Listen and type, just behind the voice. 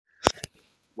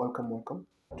Welcome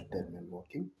to Dead Men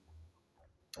Walking.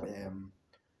 Um,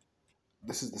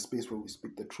 this is the space where we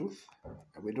speak the truth,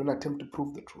 and we don't attempt to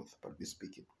prove the truth, but we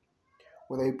speak it.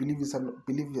 Whether you believe us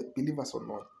or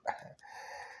not,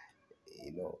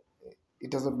 you know,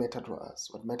 it doesn't matter to us.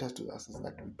 What matters to us is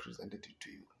that we presented it to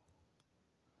you.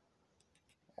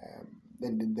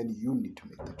 Then you need to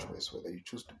make the choice whether you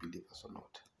choose to believe us or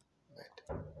not. Right.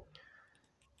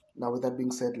 Now, with that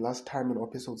being said, last time in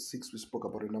episode 6, we spoke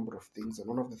about a number of things, and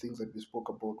one of the things that we spoke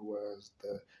about was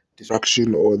the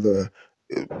destruction or the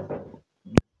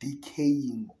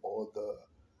decaying or the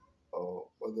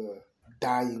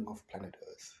dying of planet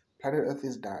Earth. Planet Earth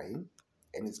is dying,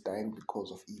 and it's dying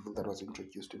because of evil that was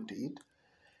introduced into it.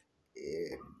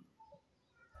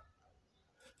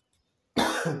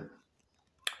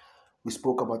 We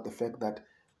spoke about the fact that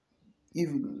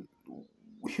even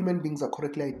human beings are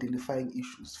correctly identifying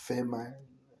issues, famine,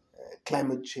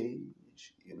 climate change,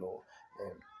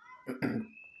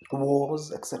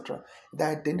 wars, etc.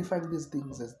 They're identifying these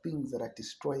things as things that are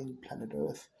destroying planet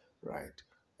Earth, right?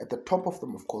 At the top of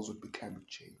them, of course, would be climate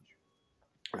change,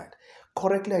 right?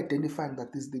 Correctly identifying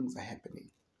that these things are happening,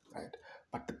 right?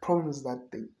 But the problem is that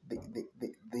they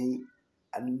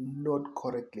are not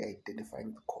correctly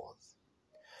identifying the cause.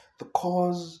 The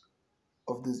cause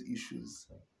of these issues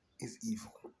is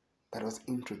evil that was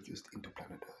introduced into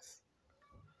planet Earth.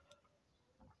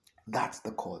 That's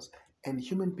the cause. And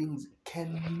human beings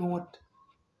cannot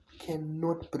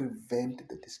prevent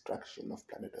the destruction of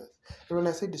planet Earth. And when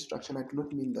I say destruction, I do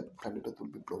not mean that planet Earth will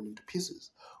be blown into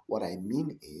pieces. What I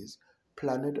mean is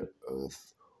planet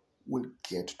Earth will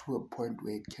get to a point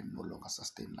where it can no longer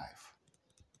sustain life.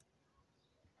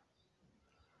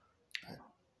 Right?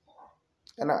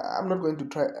 And I'm not going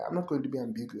to be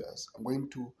ambiguous. I'm going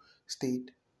to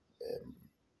state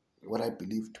what I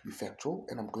believe to be factual,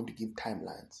 and I'm going to give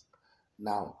timelines.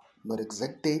 Now, not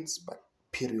exact dates, but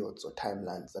periods or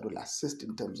timelines that will assist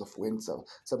in terms of when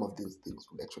some of these things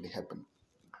will actually happen.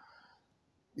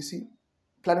 You see,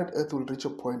 planet Earth will reach a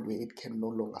point where it can no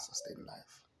longer sustain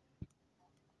life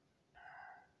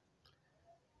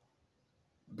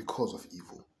because of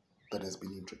evil that has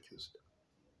been introduced.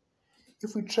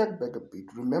 If we track back a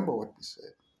bit, remember what we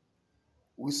said.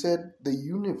 We said the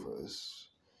universe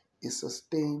is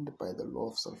sustained by the law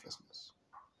of selflessness.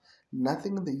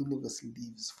 Nothing in the universe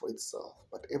lives for itself,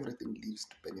 but everything lives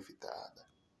to benefit the other.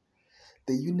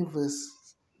 The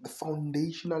universe, the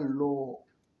foundational law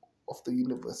of the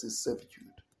universe is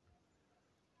servitude.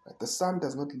 Right? The sun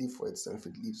does not live for itself,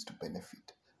 it lives to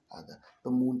benefit other. The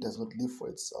moon does not live for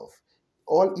itself.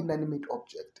 All inanimate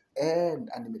object and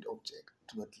animate object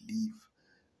do not live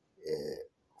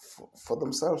for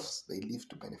themselves, they live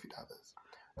to benefit others.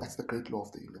 That's the great law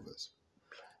of the universe.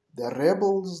 The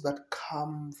rebels that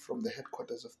come from the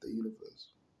headquarters of the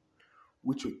universe,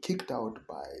 which were kicked out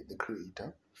by the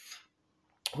Creator,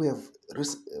 who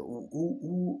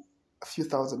a few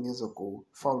thousand years ago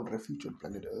found refuge on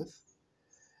planet Earth,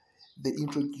 they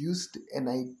introduced an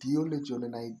ideology or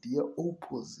an idea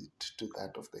opposite to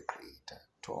that of the Creator,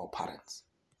 to our parents.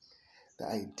 The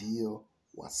idea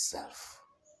was self,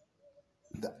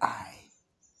 the I,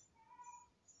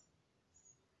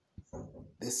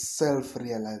 the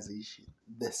self-realization,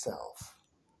 the self,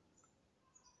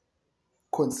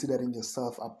 considering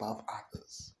yourself above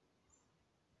others.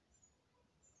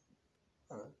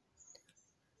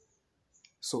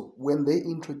 So when they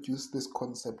introduced this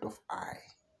concept of I,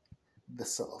 the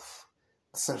self,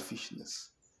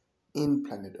 selfishness in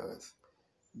planet Earth,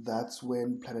 that's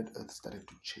when planet Earth started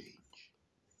to change.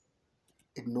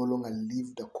 It no longer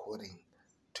lived according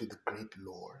to the great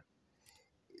lore.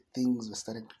 Things were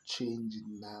starting to change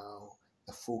now.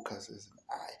 The focus is an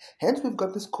I. Hence, we've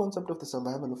got this concept of the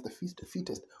survival of the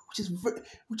fittest,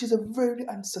 which is a very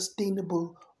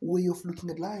unsustainable way of looking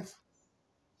at life.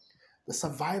 The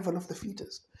survival of the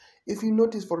fittest. If you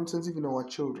notice, for instance, even our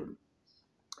children,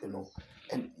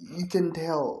 and you can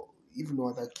tell, even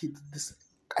other kids, this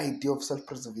idea of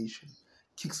self-preservation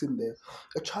kicks in there.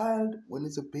 A child, when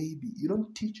it's a baby, you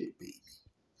don't teach a baby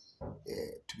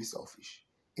to be selfish.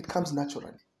 It comes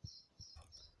naturally.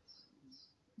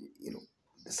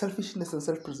 The selfishness and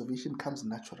self-preservation comes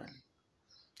naturally.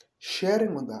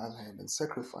 Sharing, on the other hand, and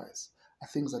sacrifice are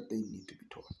things that they need to be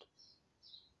taught.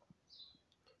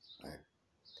 Right?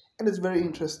 And it's very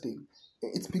interesting.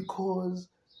 It's because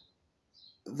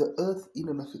the earth in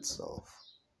and of itself,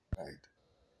 right,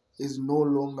 is no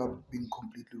longer being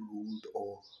completely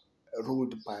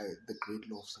ruled by the great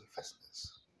law of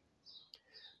selflessness.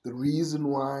 The reason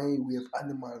why we have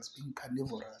animals being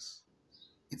carnivorous,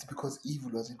 it's because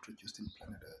evil was introduced in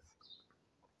planet Earth.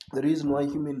 The reason why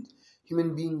human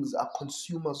beings are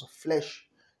consumers of flesh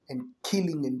and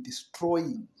killing and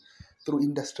destroying through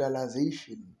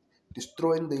industrialization,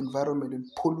 destroying the environment and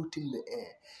polluting the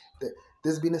air.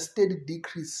 There's been a steady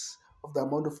decrease of the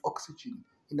amount of oxygen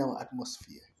in our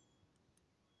atmosphere.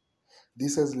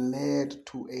 This has led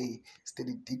to a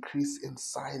steady decrease in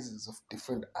sizes of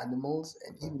different animals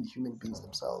and even human beings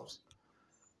themselves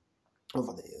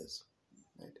over the years.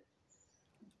 Right?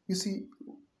 You see,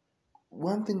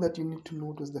 one thing that you need to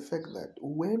note is the fact that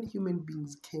when human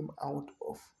beings came out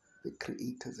of the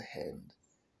Creator's hand,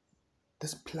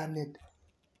 this planet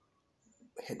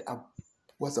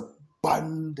was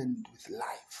abundant with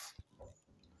life.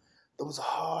 There was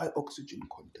high oxygen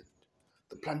content.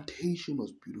 The plantation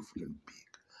was beautiful and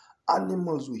big.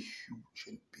 Animals were huge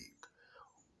and big.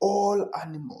 All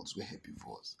animals were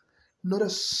herbivores. Not a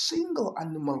single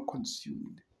animal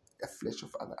consumed the flesh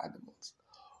of other animals.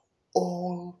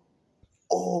 All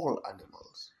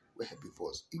animals were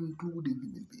herbivores, including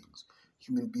human beings.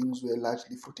 Human beings were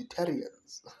largely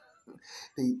fruitarians.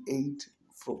 They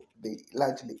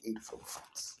largely ate from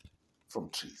fruits, from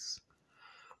trees.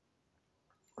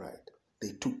 Right?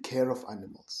 They took care of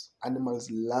animals. Animals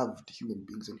loved human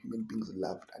beings, and human beings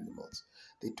loved animals.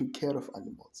 They took care of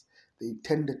animals. They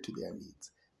tended to their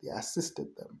needs. They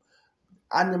assisted them.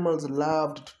 Animals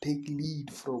loved to take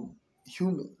lead from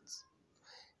humans.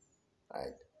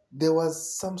 Right? There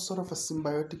was some sort of a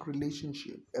symbiotic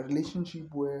relationship, a relationship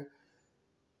where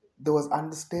there was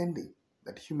understanding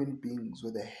that human beings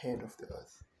were the head of the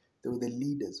earth. They were the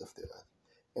leaders of the earth,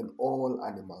 and all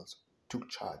animals took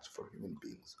charge for human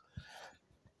beings.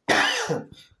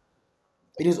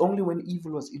 It is only when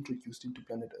evil was introduced into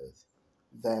planet Earth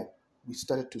that we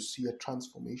started to see a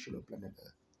transformation of planet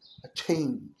Earth, a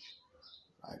change.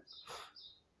 Right?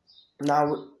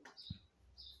 Now,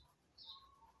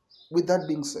 with that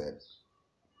being said,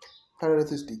 planet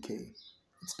Earth is decaying,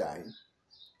 it's dying.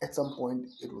 At some point,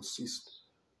 it will cease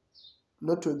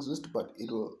not to exist, but it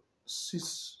will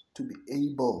cease to be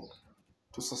able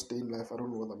to sustain life. I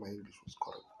don't know whether my English was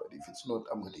correct, but if it's not,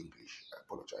 I'm not English. I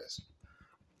apologize.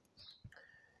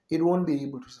 It won't be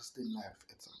able to sustain life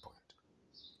at some point.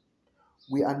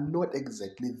 We are not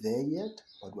exactly there yet,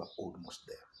 but we're almost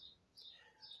there.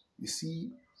 You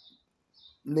see,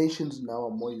 nations now are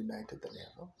more united than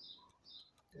ever,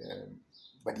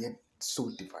 but yet so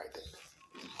divided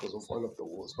because of all of the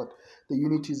wars. But the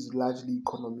unity is largely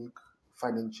economic,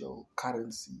 financial,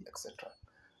 currency, etc.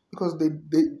 Because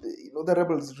the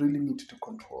rebels really need to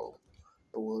control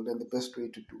the world, and the best way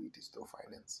to do it is through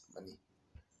finance, money,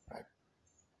 right?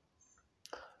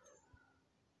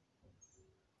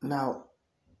 Now,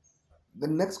 the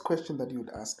next question that you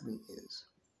would ask me is,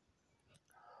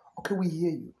 okay, we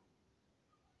hear you.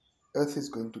 Earth is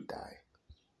going to die.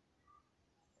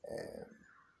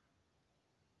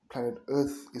 Planet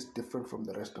Earth is different from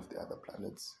the rest of the other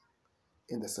planets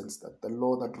in the sense that the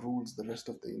law that rules the rest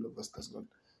of the universe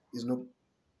is not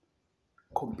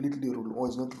completely ruling, or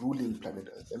is not ruling planet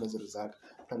Earth, and as a result,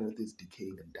 planet Earth is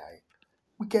decaying and dying.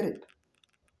 We get it.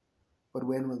 But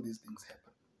when will these things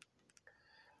happen?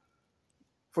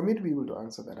 For me to be able to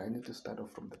answer that, I need to start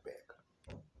off from the back.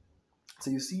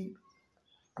 So you see,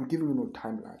 I'm giving you no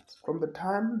timelines. From the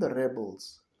time the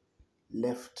rebels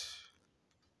left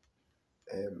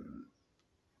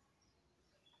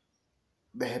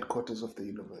the headquarters of the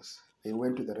universe, they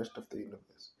went to the rest of the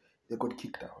universe. They got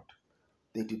kicked out.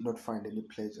 They did not find any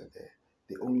pleasure there.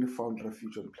 They only found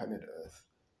refuge on planet Earth,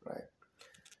 right?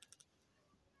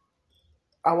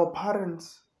 Our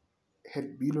parents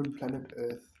had been on planet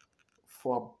Earth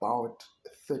for about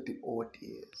 30 odd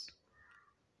years,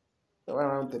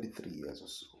 around 33 years or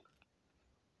so.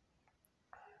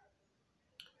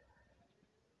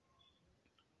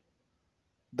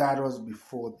 That was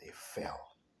before they fell.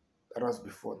 That was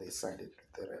before they sided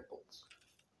with the rebels.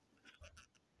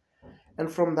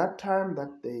 And from that time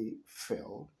that they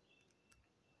fell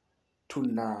to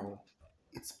now,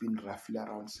 it's been roughly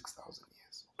around 6,000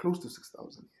 years, close to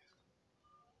 6,000 years.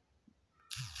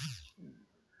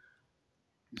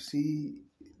 You see,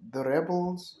 the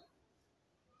rebels,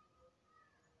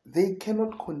 they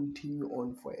cannot continue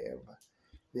on forever.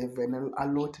 They have an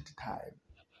allotted time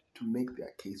to make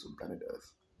their case on planet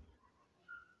Earth.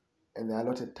 And the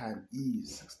allotted time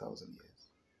is 6,000 years.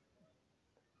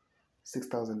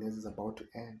 6,000 years is about to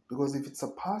end. Because if it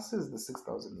surpasses the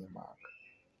 6,000 year mark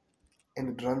and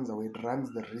it runs away, it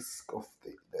runs the risk of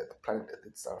the planet Earth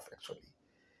itself actually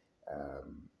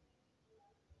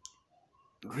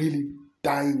really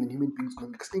dying and human beings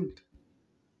going extinct.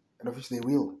 And of which they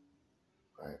will.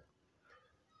 Right?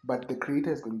 But the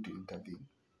Creator is going to intervene.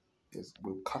 Yes,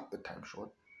 we'll cut the time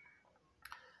short.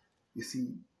 You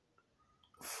see,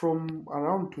 from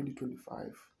around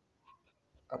 2025,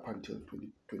 up until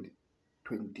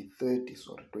 2030,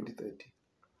 sorry, 2030,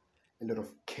 a lot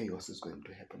of chaos is going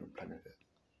to happen on planet Earth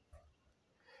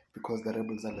because the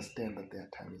rebels understand that their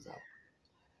time is up.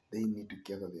 They need to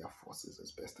gather their forces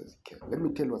as best as they can. Let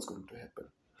me tell you what's going to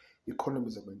happen.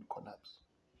 Economies are going to collapse.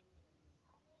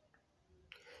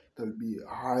 There will be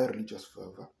high religious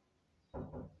fervor.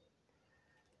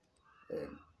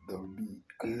 And there will be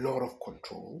a lot of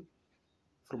control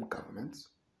from governments.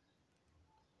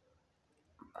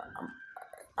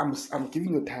 I'm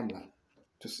giving you a timeline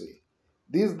to say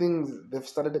these things, they've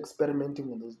started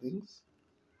experimenting on those things,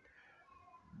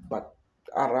 but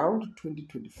around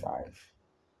 2025,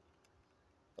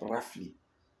 roughly,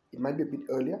 it might be a bit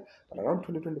earlier, but around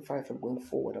 2025 and going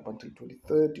forward up until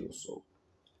 2030 or so,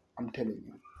 I'm telling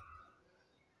you,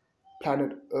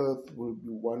 planet Earth will be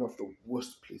one of the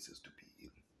worst places to be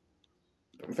in.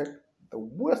 In fact, the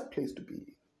worst place to be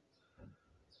in.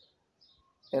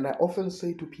 And I often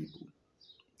say to people,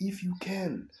 if you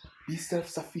can, be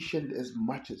self-sufficient as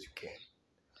much as you can,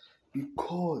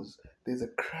 because there's a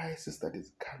crisis that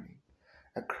is coming,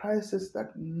 a crisis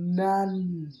that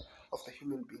none of the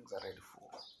human beings are ready for.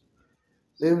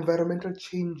 The environmental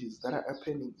changes that are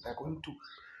happening are going to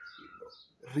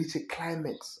reach a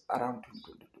climax around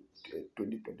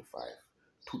 2025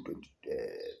 to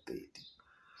 2030.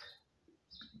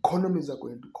 Economies are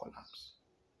going to collapse.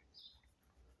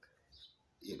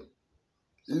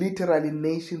 Literally,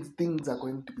 nations, things are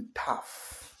going to be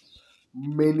tough.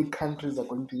 Many countries are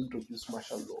going to introduce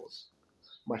martial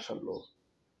law,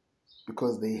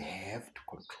 because they have to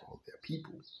control their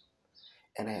people.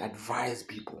 And I advise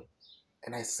people,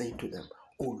 and I say to them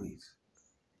always,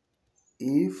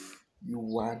 if you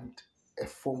want a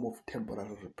form of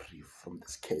temporary reprieve from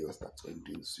this chaos that's going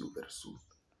to ensue very soon,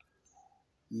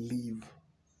 leave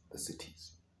the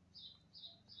cities.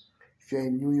 If you're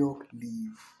in New York,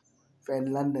 leave. If you're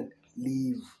in London,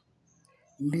 leave.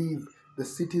 Leave. The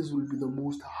cities will be the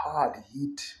most hard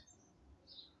hit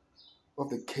of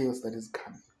the chaos that is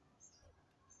coming.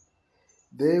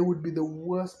 They would be the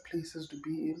worst places to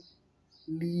be in.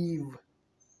 Leave.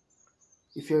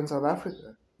 If you're in South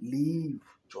Africa, leave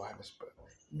Johannesburg.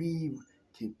 Leave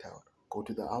Cape Town. Go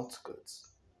to the outskirts.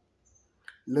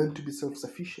 Learn to be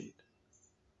self-sufficient.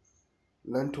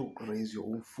 Learn to raise your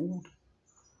own food.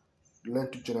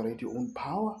 Learn to generate your own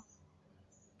power.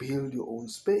 Build your own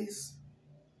space.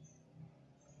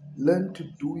 Learn to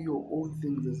do your own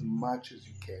things as much as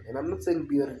you can. And I'm not saying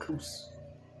be a recluse,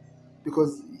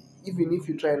 because even if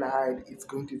you try and hide, it's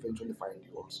going to eventually find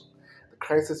you also. The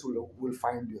crisis will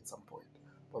find you at some point.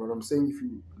 But what I'm saying, if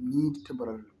you need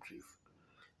temporary reprieve,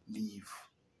 leave.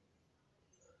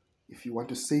 If you want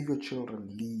to save your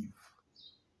children, leave.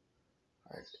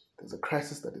 Right? There's a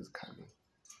crisis that is coming.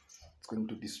 It's going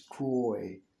to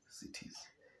destroy cities.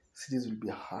 Cities will be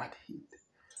hard hit.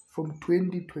 From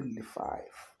 2025,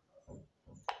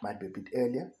 might be a bit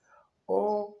earlier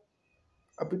or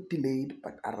a bit delayed,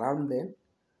 but around then,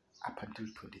 up until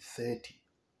 2030,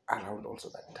 around also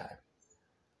that time.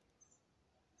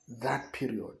 That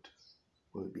period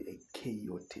will be a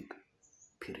chaotic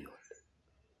period.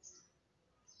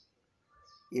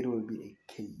 It will be a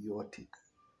chaotic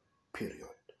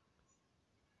period.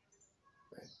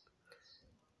 Right?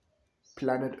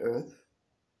 Planet Earth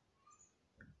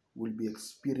will be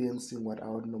experiencing what I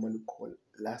would normally call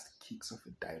last kicks of a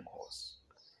dying horse.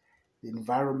 The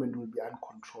environment will be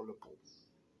uncontrollable.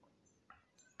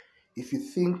 If you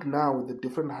think now with the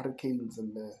different hurricanes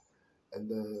and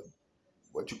the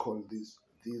what you call these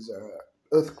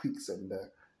earthquakes and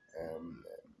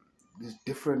these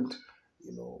different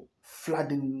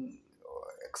flooding,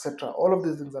 etc., all of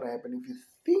these things that are happening, if you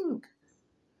think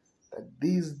that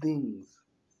these things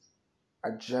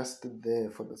are just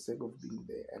there for the sake of being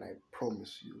there, and I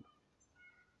promise you,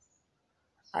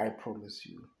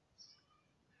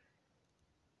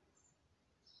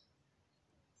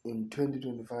 in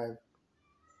 2025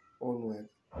 onward,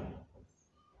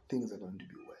 things are going to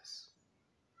be worse.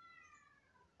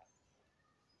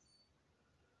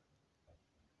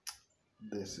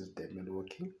 This is Desmond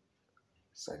Walking,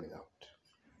 signing out.